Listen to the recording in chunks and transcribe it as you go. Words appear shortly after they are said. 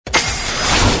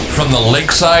from the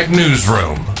Lakeside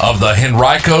Newsroom of the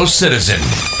Henrico Citizen,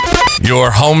 your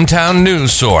hometown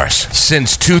news source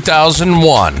since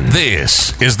 2001.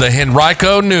 This is the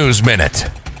Henrico News Minute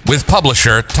with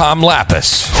publisher Tom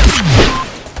Lappas.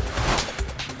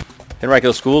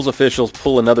 Henrico schools officials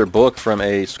pull another book from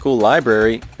a school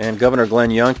library, and Governor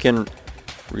Glenn Youngkin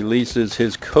releases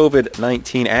his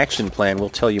COVID-19 action plan. We'll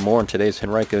tell you more in today's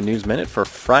Henrico News Minute for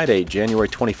Friday, January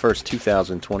 21st,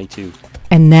 2022.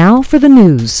 And now for the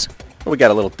news. We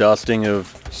got a little dusting of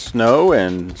snow,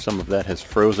 and some of that has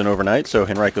frozen overnight, so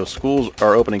Henrico schools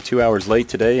are opening 2 hours late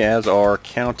today, as are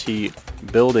county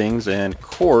buildings and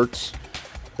courts.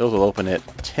 Those will open at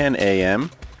 10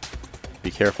 a.m.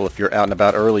 Be careful if you're out and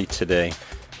about early today.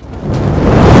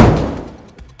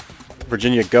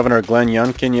 Virginia Governor Glenn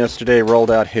Youngkin yesterday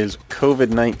rolled out his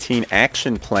COVID-19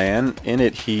 action plan. In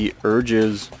it, he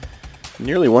urges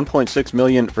nearly 1.6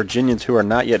 million Virginians who are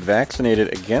not yet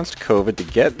vaccinated against COVID to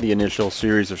get the initial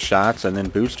series of shots and then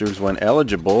boosters when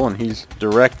eligible. And he's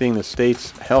directing the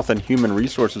state's Health and Human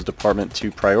Resources Department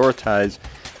to prioritize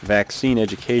vaccine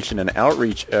education and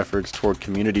outreach efforts toward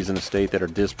communities in the state that are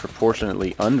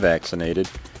disproportionately unvaccinated.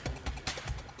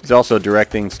 He's also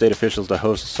directing state officials to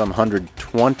host some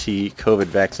 120 COVID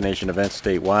vaccination events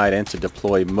statewide and to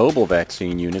deploy mobile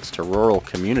vaccine units to rural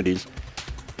communities.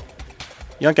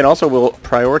 Youngkin also will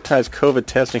prioritize COVID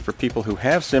testing for people who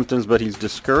have symptoms, but he's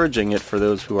discouraging it for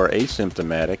those who are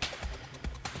asymptomatic.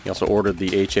 He also ordered the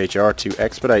HHR to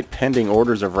expedite pending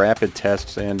orders of rapid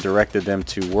tests and directed them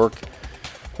to work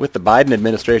with the Biden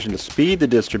administration to speed the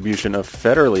distribution of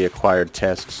federally acquired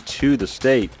tests to the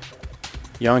state.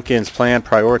 Youngkin's plan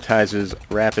prioritizes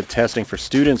rapid testing for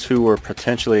students who were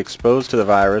potentially exposed to the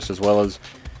virus, as well as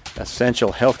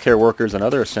essential healthcare workers and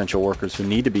other essential workers who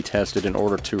need to be tested in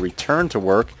order to return to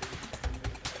work,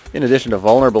 in addition to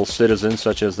vulnerable citizens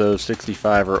such as those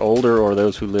 65 or older or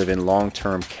those who live in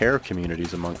long-term care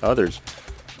communities, among others.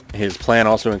 His plan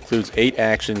also includes 8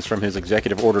 actions from his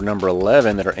Executive Order number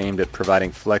 11 that are aimed at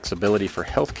providing flexibility for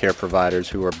healthcare providers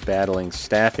who are battling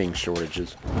staffing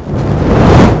shortages.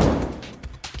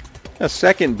 A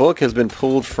second book has been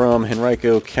pulled from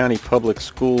Henrico County Public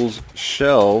Schools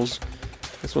shelves.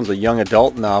 This one's a young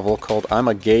adult novel called I'm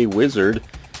a Gay Wizard.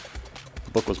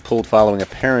 The book was pulled following a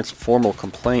parent's formal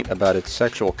complaint about its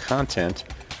sexual content.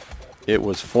 It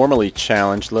was formally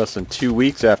challenged less than 2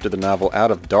 weeks after the novel Out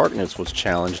of Darkness was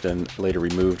challenged and later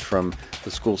removed from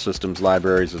the school system's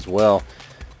libraries as well.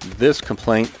 This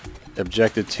complaint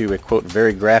objected to a, quote,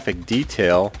 very graphic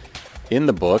detail in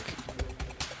the book.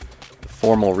 The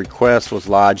formal request was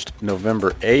lodged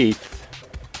November 8th.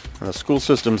 The school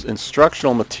system's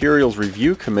Instructional Materials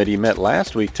Review Committee met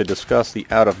last week to discuss the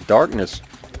Out of Darkness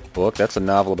book. That's a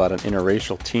novel about an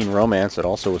interracial teen romance that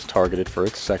also was targeted for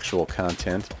its sexual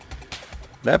content.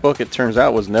 That book, it turns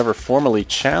out, was never formally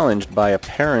challenged by a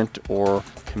parent or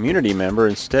community member.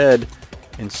 Instead,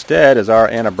 as our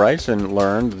Anna Bryson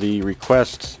learned, the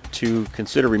request to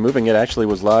consider removing it actually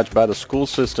was lodged by the school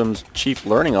system's Chief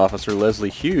Learning Officer,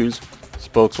 Leslie Hughes.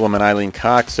 Spokeswoman Eileen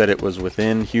Cox said it was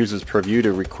within Hughes' purview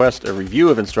to request a review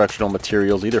of instructional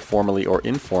materials, either formally or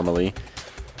informally,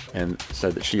 and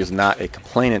said that she is not a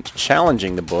complainant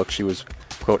challenging the book. She was,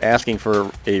 quote, asking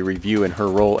for a review in her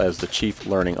role as the Chief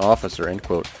Learning Officer, end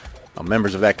quote.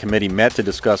 Members of that committee met to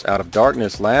discuss Out of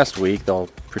Darkness last week. They'll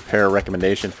prepare a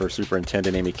recommendation for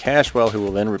Superintendent Amy Cashwell, who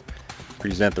will then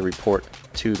present the report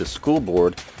to the school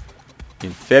board. In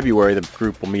February, the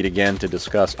group will meet again to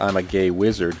discuss I'm a Gay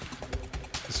Wizard.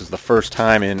 This is the first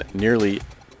time in nearly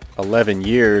 11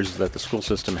 years that the school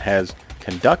system has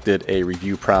conducted a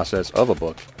review process of a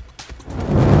book.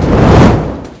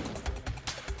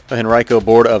 The Henrico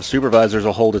Board of Supervisors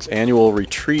will hold its annual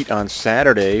retreat on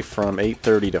Saturday from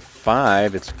 8:30 to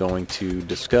 5. It's going to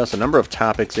discuss a number of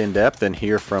topics in depth and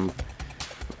hear from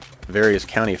various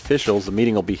county officials. The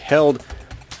meeting will be held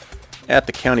at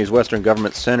the county's Western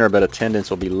Government Center, but attendance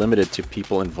will be limited to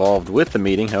people involved with the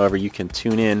meeting. However, you can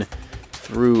tune in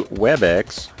through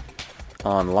WebEx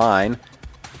online,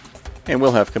 and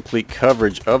we'll have complete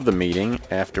coverage of the meeting.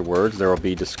 Afterwards, there will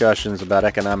be discussions about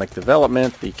economic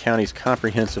development, the county's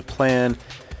comprehensive plan,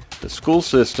 the school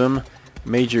system,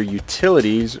 major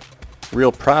utilities,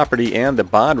 real property, and the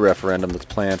bond referendum that's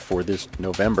planned for this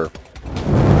November.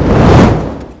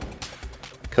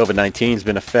 COVID-19 has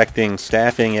been affecting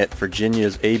staffing at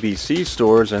Virginia's ABC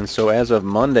stores, and so as of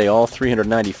Monday, all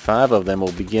 395 of them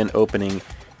will begin opening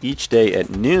each day at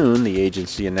noon, the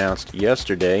agency announced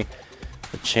yesterday.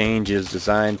 The change is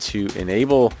designed to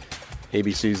enable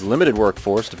ABC's limited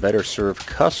workforce to better serve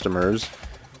customers.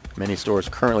 Many stores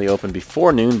currently open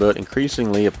before noon, but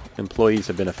increasingly employees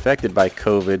have been affected by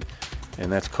COVID,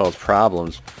 and that's caused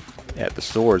problems. at the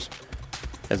stores.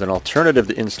 As an alternative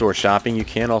to in-store shopping, you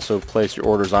can also place your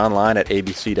orders online at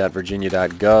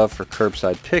abc.virginia.gov for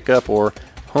curbside pickup or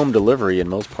home delivery in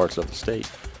most parts of the state.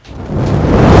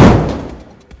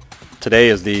 Today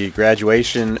is the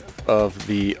graduation of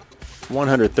the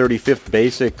 135th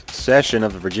basic session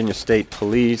of the Virginia State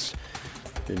Police.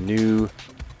 The new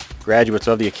graduates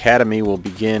of the academy will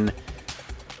begin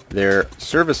their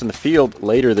service in the field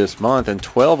later this month, and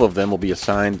 12 of them will be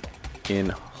assigned in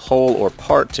whole or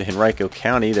part to Henrico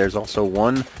County. There's also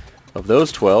one of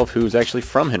those 12 who's actually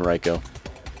from Henrico.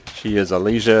 She is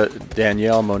Elijah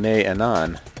Danielle Monet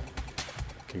Anan.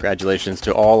 Congratulations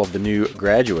to all of the new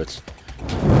graduates.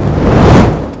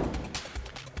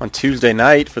 On Tuesday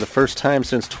night, for the first time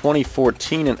since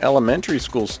 2014, an elementary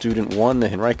school student won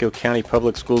the Henrico County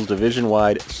Public Schools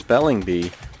Division-wide Spelling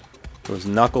Bee. It was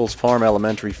Knuckles Farm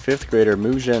Elementary 5th grader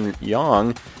Muzhen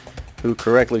Yang, who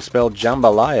correctly spelled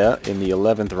jambalaya in the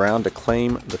 11th round to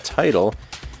claim the title.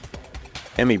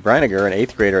 Emmy Breiniger, an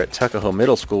 8th grader at Tuckahoe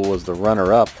Middle School, was the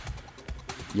runner-up.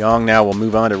 Yang now will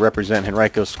move on to represent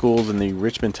Henrico schools in the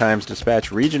Richmond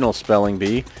Times-Dispatch Regional Spelling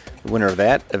Bee. The winner of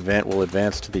that event will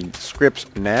advance to the Scripps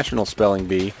National Spelling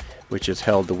Bee, which is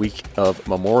held the week of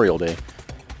Memorial Day.